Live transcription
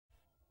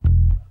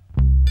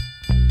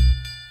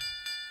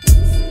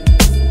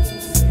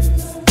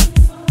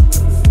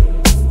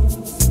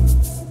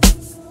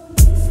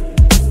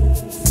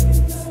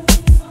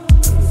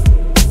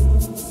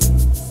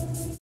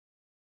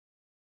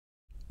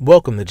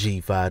Welcome to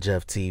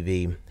G5F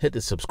TV. Hit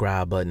the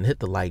subscribe button, hit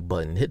the like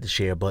button, hit the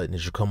share button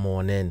as you come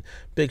on in.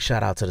 Big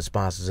shout out to the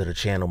sponsors of the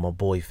channel, my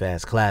boy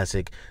Fast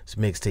Classic. This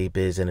mixtape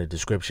is in the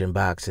description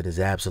box. It is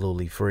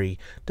absolutely free.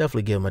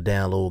 Definitely give him a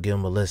download, give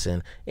him a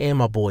listen. And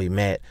my boy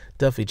Matt,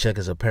 definitely check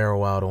his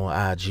apparel out on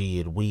IG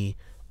at We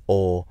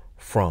All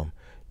From.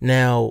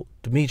 Now,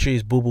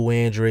 Demetrius Boo Boo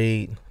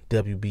Andrade,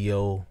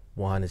 WBO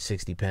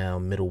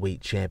 160-pound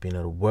middleweight champion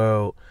of the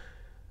world,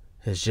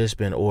 has just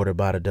been ordered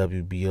by the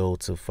WBO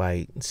to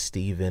fight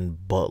Stephen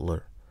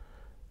Butler.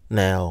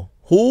 Now,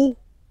 who?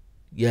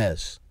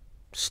 Yes,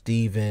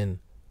 Stephen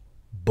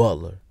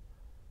Butler.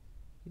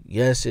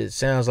 Yes, it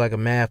sounds like a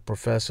math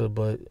professor,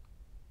 but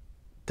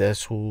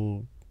that's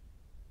who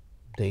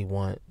they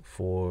want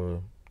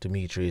for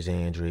Demetrius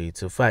Andrade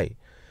to fight.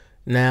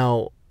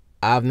 Now,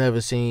 I've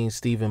never seen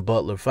Stephen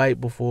Butler fight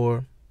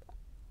before.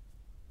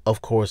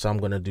 Of course, I'm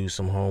going to do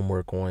some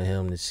homework on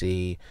him to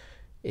see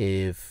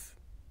if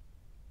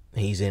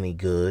he's any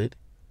good,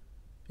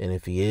 and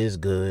if he is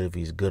good, if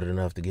he's good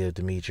enough to give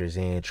Demetrius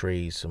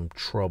Andrade some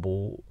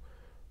trouble,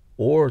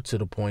 or to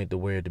the point to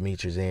where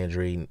Demetrius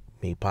Andrade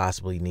may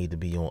possibly need to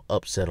be on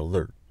upset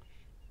alert.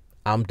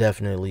 I'm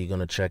definitely going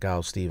to check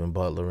out Stephen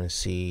Butler and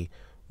see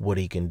what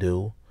he can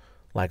do.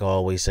 Like I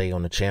always say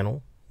on the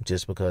channel,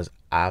 just because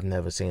I've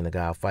never seen a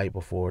guy fight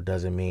before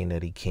doesn't mean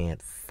that he can't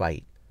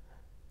fight.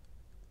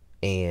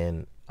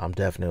 And I'm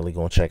definitely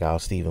going to check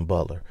out Stephen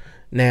Butler.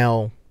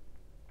 Now,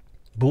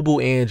 Boo Boo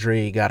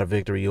Andrade got a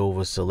victory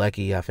over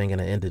Selecki, I think, in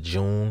the end of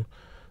June.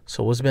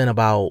 So it's been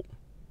about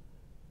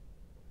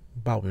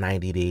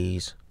 90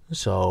 days.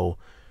 So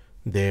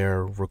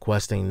they're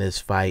requesting this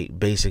fight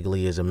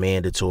basically as a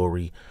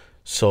mandatory.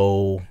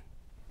 So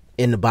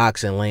in the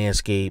boxing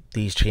landscape,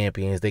 these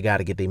champions, they got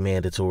to get their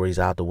mandatories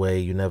out the way.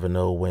 You never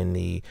know when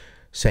the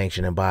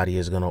sanctioning body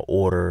is going to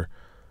order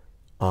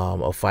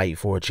a fight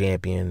for a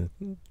champion,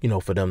 you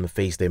know, for them to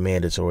face their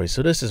mandatory.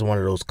 So this is one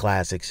of those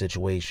classic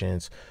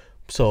situations.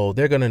 So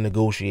they're going to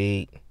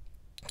negotiate,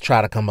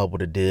 try to come up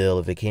with a deal.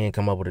 If they can't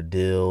come up with a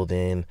deal,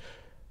 then,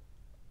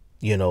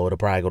 you know, it'll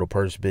probably go to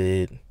purse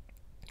bid.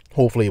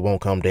 Hopefully it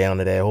won't come down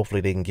to that.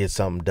 Hopefully they can get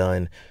something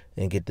done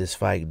and get this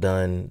fight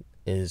done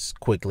as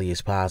quickly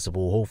as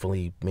possible.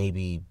 Hopefully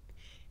maybe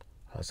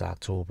it's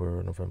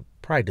October, November,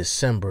 probably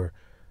December.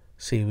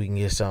 See if we can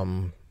get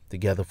something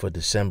together for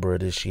December of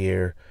this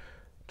year.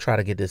 Try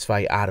to get this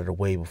fight out of the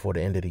way before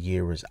the end of the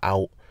year is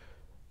out.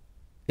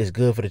 It's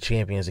good for the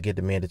champions to get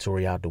the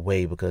mandatory out the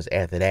way, because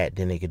after that,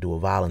 then they can do a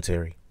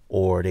voluntary,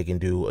 or they can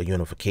do a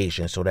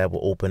unification. So that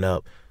will open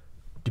up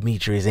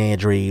Demetrius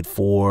Andrade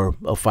for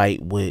a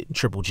fight with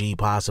Triple G,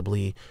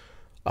 possibly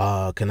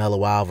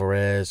Canelo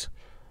Alvarez.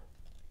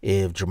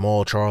 If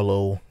Jamal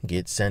Charlo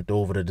gets sent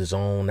over to the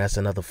zone, that's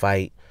another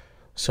fight.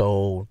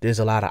 So there's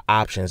a lot of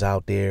options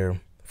out there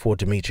for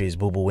Demetrius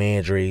Boo Boo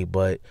Andrade,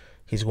 but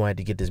he's going to have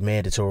to get this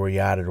mandatory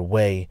out of the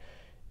way.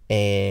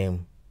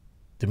 And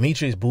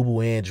Demetrius Boo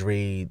Boo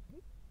Andrade,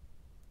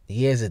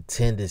 he has a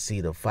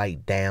tendency to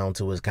fight down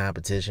to his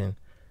competition.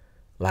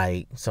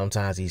 Like,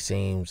 sometimes he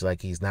seems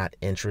like he's not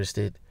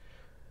interested.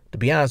 To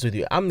be honest with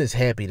you, I'm just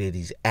happy that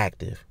he's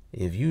active.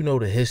 If you know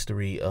the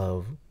history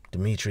of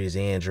Demetrius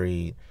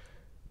Andrade,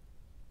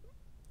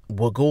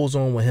 what goes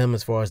on with him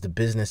as far as the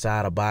business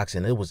side of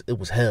boxing, it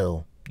was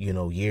hell, you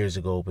know, years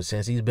ago. But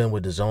since he's been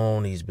with the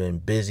zone, he's been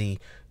busy,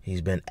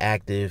 he's been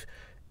active,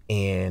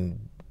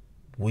 and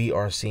we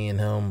are seeing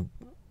him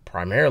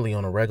primarily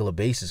on a regular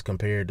basis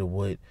compared to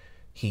what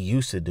he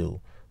used to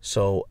do.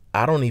 So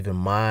I don't even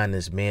mind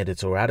this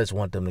mandatory. I just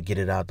want them to get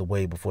it out the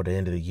way before the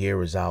end of the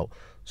year is out,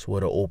 so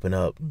it'll open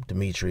up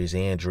Demetrius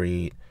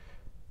Andrade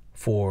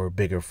for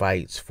bigger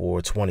fights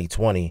for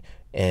 2020.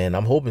 And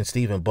I'm hoping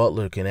Stephen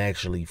Butler can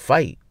actually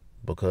fight,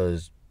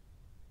 because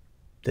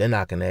then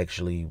I can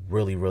actually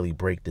really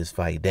break this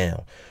fight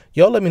down.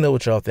 Y'all let me know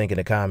what y'all think in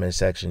the comment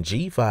section.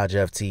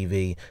 G5F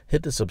TV,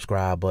 hit the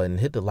subscribe button,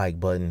 hit the like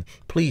button.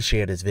 Please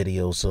share this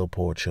video,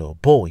 support your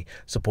boy.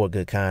 Support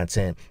good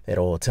content at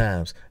all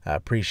times. I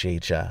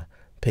appreciate y'all.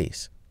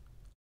 Peace.